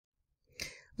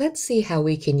Let's see how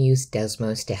we can use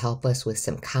Desmos to help us with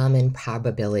some common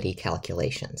probability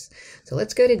calculations. So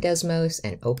let's go to Desmos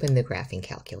and open the graphing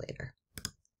calculator.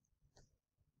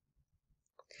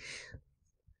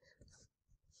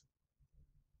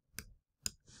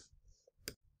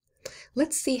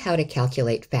 Let's see how to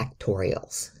calculate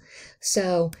factorials.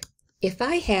 So if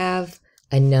I have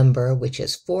a number which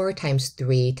is 4 times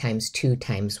 3 times 2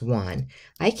 times 1,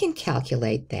 I can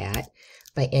calculate that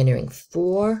by entering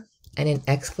 4 and an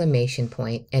exclamation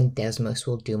point, and Desmos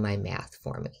will do my math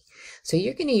for me. So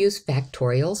you're going to use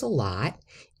factorials a lot,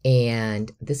 and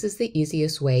this is the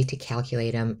easiest way to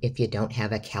calculate them if you don't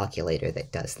have a calculator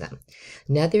that does them.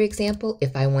 Another example,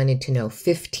 if I wanted to know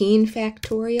 15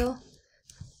 factorial,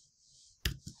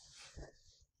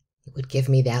 it would give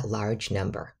me that large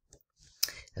number.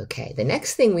 Okay, the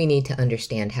next thing we need to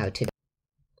understand how to do.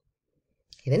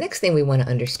 The next thing we want to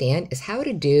understand is how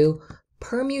to do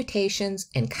permutations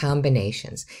and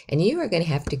combinations. And you are going to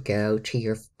have to go to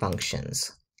your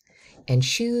functions and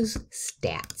choose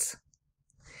stats.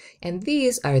 And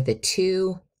these are the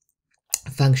two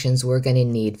functions we're going to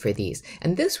need for these.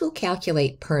 And this will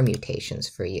calculate permutations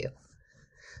for you.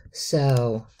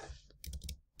 So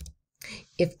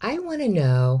if I want to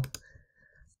know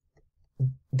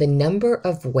the number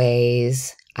of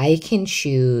ways I can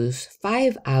choose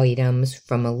 5 items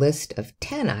from a list of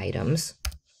 10 items,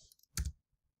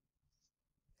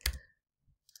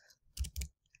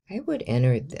 I would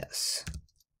enter this.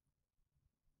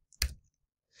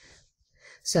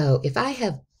 So if I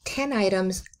have 10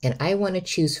 items and I want to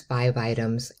choose 5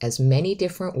 items as many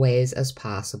different ways as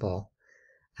possible,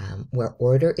 where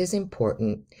order is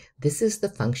important, this is the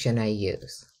function I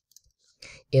use.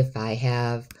 If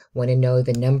I want to know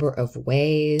the number of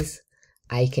ways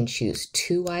I can choose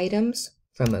 2 items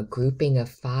from a grouping of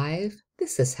 5,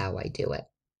 this is how I do it.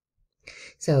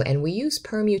 So, and we use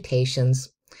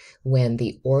permutations when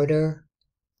the order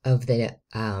of the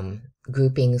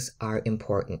groupings are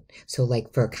important. So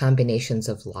like for combinations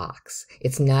of locks,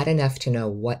 it's not enough to know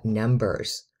what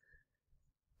numbers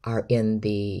are in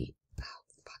the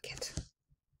bucket.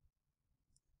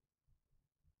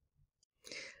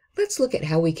 Let's look at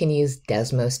how we can use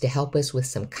Desmos to help us with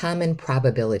some common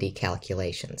probability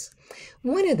calculations.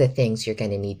 One of the things you're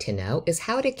going to need to know is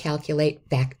how to calculate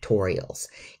factorials.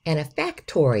 And a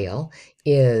factorial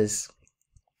is,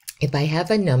 if I have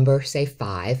a number, say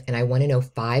 5, and I want to know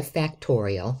 5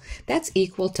 factorial, that's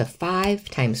equal to 5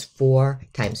 times 4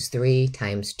 times 3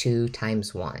 times 2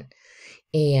 times 1.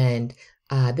 And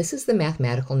this is the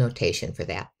mathematical notation for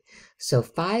that. So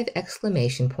 5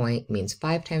 exclamation point means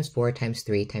 5 times 4 times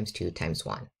 3 times 2 times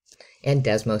 1. And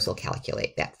Desmos will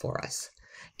calculate that for us.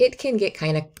 It can get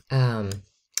kind of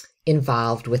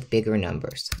involved with bigger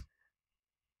numbers.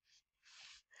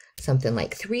 Something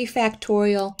like 3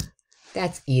 factorial,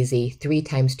 that's easy. 3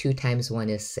 times 2 times 1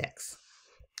 is 6.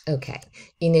 Okay,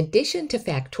 in addition to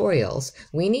factorials,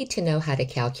 we need to know how to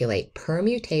calculate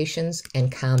permutations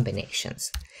and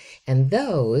combinations. And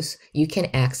those you can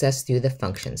access through the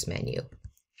functions menu.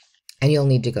 And you'll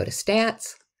need to go to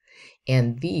stats,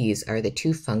 and these are the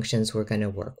 2 functions we're going to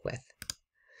work with.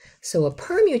 So a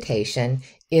permutation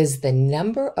is the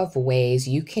number of ways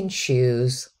you can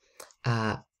choose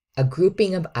a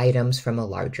grouping of items from a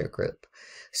larger group.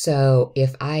 So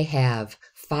if I have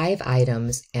 5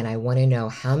 items and I want to know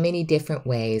how many different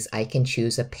ways I can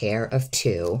choose a pair of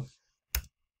 2,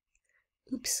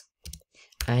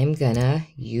 I'm gonna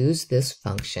use this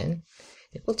function.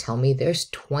 It will tell me there's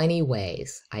 20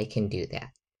 ways I can do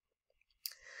that.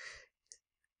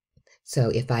 So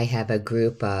if I have a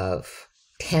group of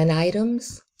 10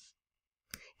 items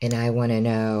and I want to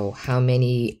know how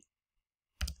many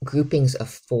groupings of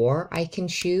 4 I can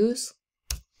choose,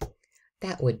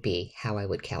 that would be how I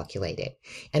would calculate it.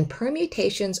 And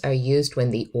permutations are used when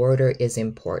the order is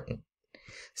important.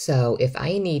 So if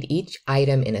I need each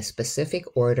item in a specific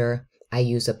order, I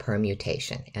use a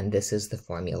permutation, and this is the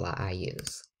formula I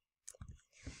use.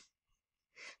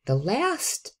 The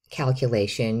last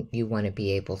calculation you want to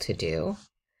be able to do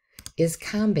is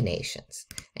combinations.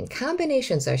 And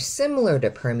combinations are similar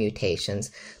to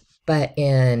permutations, but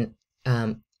in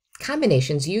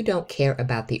combinations, you don't care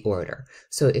about the order.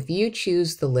 So if you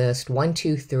choose the list 1,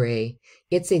 2, 3,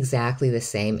 it's exactly the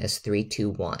same as 3,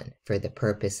 2, 1 for the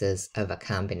purposes of a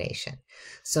combination.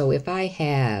 So if I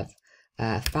have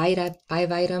 5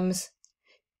 items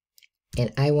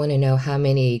and I want to know how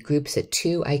many groups of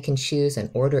 2 I can choose and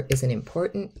order isn't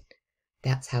important,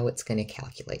 that's how it's going to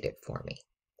calculate it for me.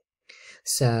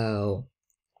 So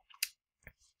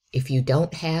If you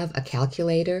don't have a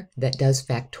calculator that does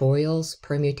factorials,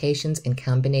 permutations, and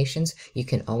combinations, you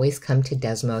can always come to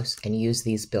Desmos and use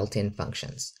these built-in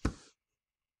functions.